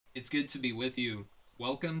It's good to be with you.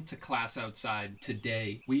 Welcome to Class Outside.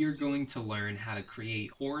 Today, we are going to learn how to create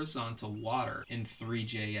horizontal water in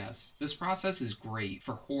ThreeJS. This process is great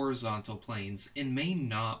for horizontal planes and may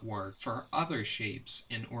not work for other shapes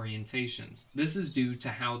and orientations. This is due to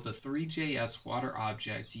how the ThreeJS water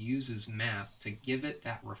object uses math to give it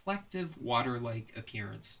that reflective water-like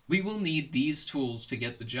appearance. We will need these tools to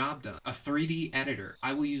get the job done. A 3D editor.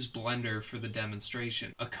 I will use Blender for the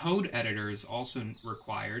demonstration. A code editor is also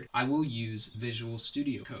required. I will use Visual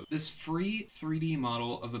Studio Code. This free 3D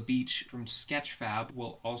model of a beach from Sketchfab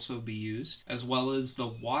will also be used, as well as the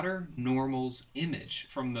water normals image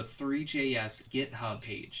from the ThreeJS GitHub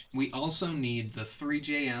page. We also need the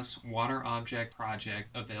ThreeJS water object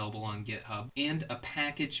project available on GitHub and a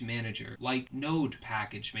package manager like Node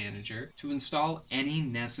Package Manager to install any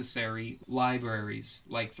necessary libraries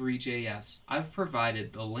like ThreeJS. I've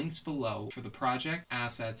provided the links below for the project,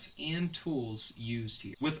 assets, and tools used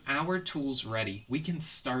here. With our tools ready, we can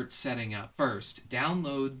start setting up. First,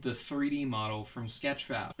 download the 3D model from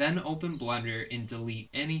Sketchfab. Then open Blender and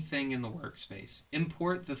delete anything in the workspace.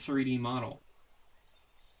 Import the 3D model.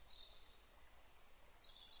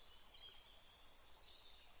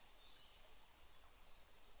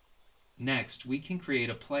 Next, we can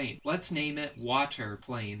create a plane. Let's name it Water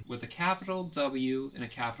Plane with a capital W and a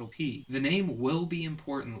capital P. The name will be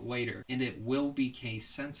important later, and it will be case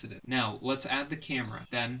sensitive. Now, let's add the camera,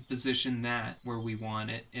 then position that where we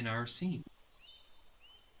want it in our scene.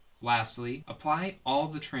 Lastly, apply all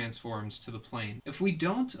the transforms to the plane. If we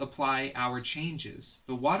don't apply our changes,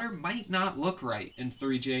 the water might not look right in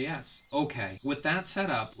ThreeJS. Okay, with that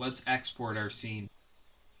set up, let's export our scene.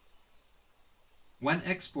 When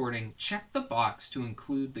exporting, check the box to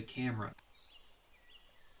include the camera.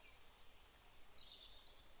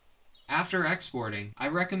 After exporting, I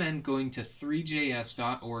recommend going to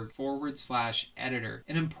threejs.org/editor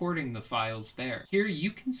and importing the files there. Here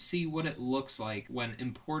you can see what it looks like when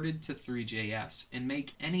imported to ThreeJS and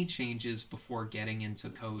make any changes before getting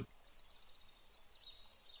into code.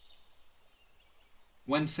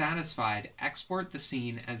 When satisfied, export the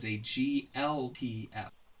scene as a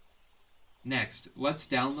GLTF. Next, let's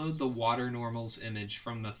download the water normals image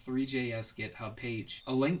from the ThreeJS GitHub page.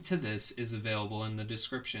 A link to this is available in the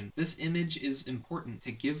description. This image is important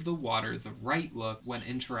to give the water the right look when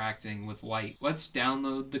interacting with light. Let's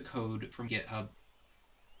download the code from GitHub.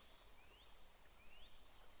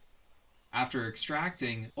 After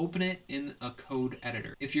extracting, open it in a code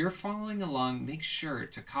editor. If you're following along, make sure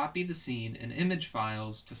to copy the scene and image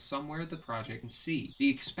files to somewhere the project can see. The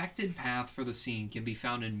expected path for the scene can be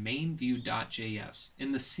found in mainView.js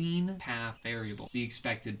in the scene path variable. The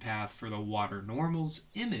expected path for the water normals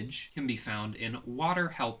image can be found in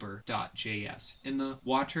waterhelper.js in the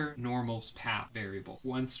water normals path variable.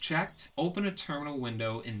 Once checked, open a terminal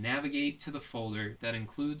window and navigate to the folder that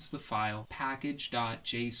includes the file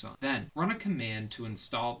package.json. Then, run a command to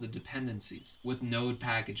install the dependencies. With Node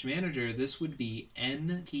Package Manager, this would be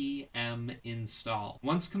npm install.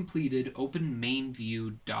 Once completed, open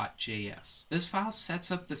mainView.js. This file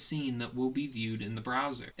sets up the scene that will be viewed in the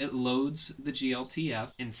browser. It loads the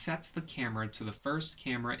GLTF and sets the camera to the first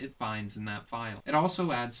camera it finds in that file. It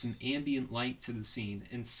also adds some ambient light to the scene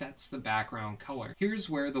and sets the background color. Here's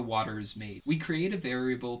where the water is made. We create a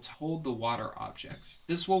variable to hold the water objects.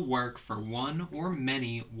 This will work for one or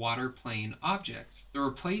many water plane objects. The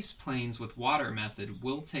replace planes with water method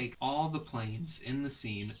will take all the planes in the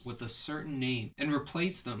scene with a certain name and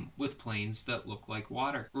replace them with planes that look like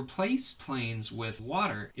water. Replace planes with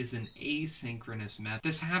water is an asynchronous method.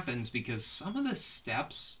 This happens because some of the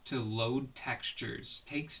steps to load textures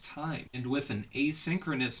takes time, and with an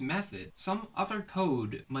asynchronous method, some other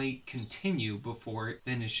code might continue before it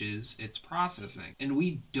finishes its processing, and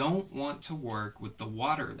we don't want to work with the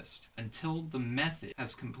water list until the method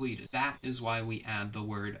has completed. That is why we add the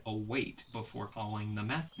word await before calling the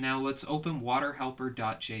method. Now let's open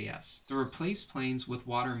waterhelper.js. The replace planes with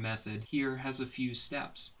water method here has a few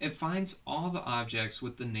steps. It finds all the objects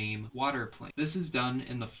with the name water plane. This is done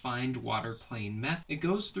in the find water plane method. It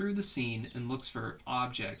goes through the scene and looks for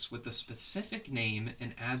objects with a specific name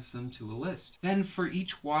and adds them to a list. Then for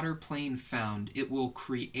each water plane found, it will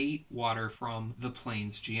create water from the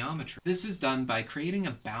plane's geometry. This is done by creating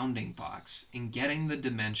a bounding box and getting the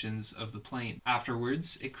dimensions size of the plane.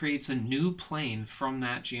 Afterwards, it creates a new plane from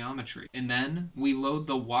that geometry. And then we load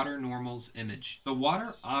the water normals image. The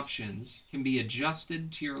water options can be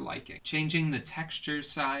adjusted to your liking. Changing the texture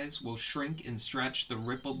size will shrink and stretch the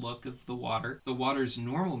rippled look of the water. The water's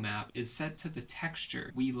normal map is set to the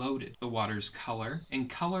texture we loaded. The water's color and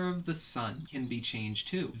color of the sun can be changed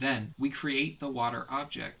too. Then we create the water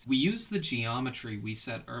object. We use the geometry we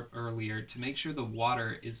set up earlier to make sure the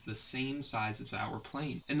water is the same size as our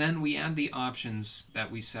plane. And then we add the options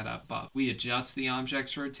that we set up above. We adjust the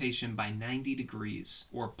object's rotation by 90 degrees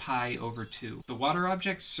or pi over 2. The water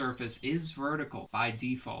object's surface is vertical by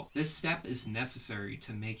default. This step is necessary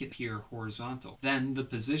to make it appear horizontal. Then the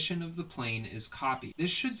position of the plane is copied.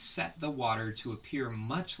 This should set the water to appear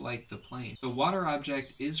much like the plane. The water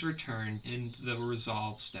object is returned in the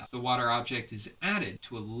resolve step. The water object is added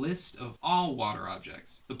to a list of all water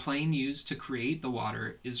objects. The plane used to create the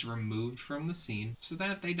water is removed from the scene so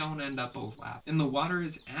that they don't end up overlapped. And the water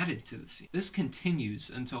is added to the scene. This continues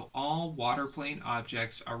until all water plane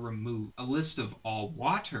objects are removed. A list of all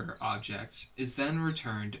water objects is then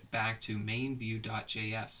returned back to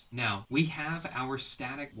main.view.js. Now, we have our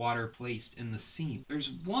static water placed in the scene. There's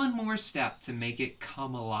one more step to make it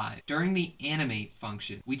come alive. During the animate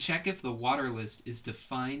function, we check if the water list is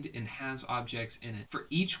defined and has objects in it. For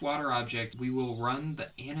each water object, we will run the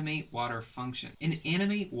animate water function. In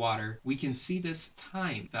animate water, we can see this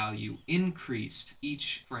time value increased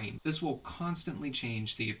each frame. This will constantly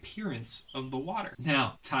change the appearance of the water.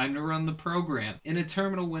 Now, time to run the program. In a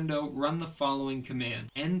terminal window, run the following command: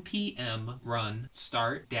 npm run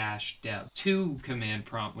start-dev. Two command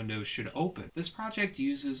prompt windows should open. This project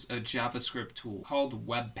uses a JavaScript tool called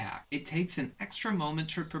Webpack. It takes an extra moment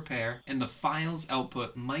to prepare, and the file's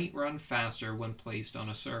output might run faster when placed on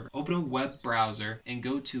a server. Open a web browser and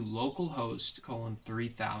go to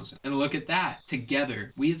localhost:3000. And look at that!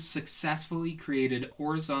 Together, we have successfully created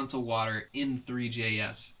horizontal water in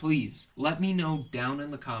ThreeJS. Please, let me know down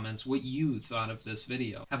in the comments what you thought of this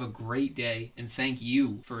video. Have a great day, and thank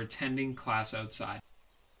you for attending class outside.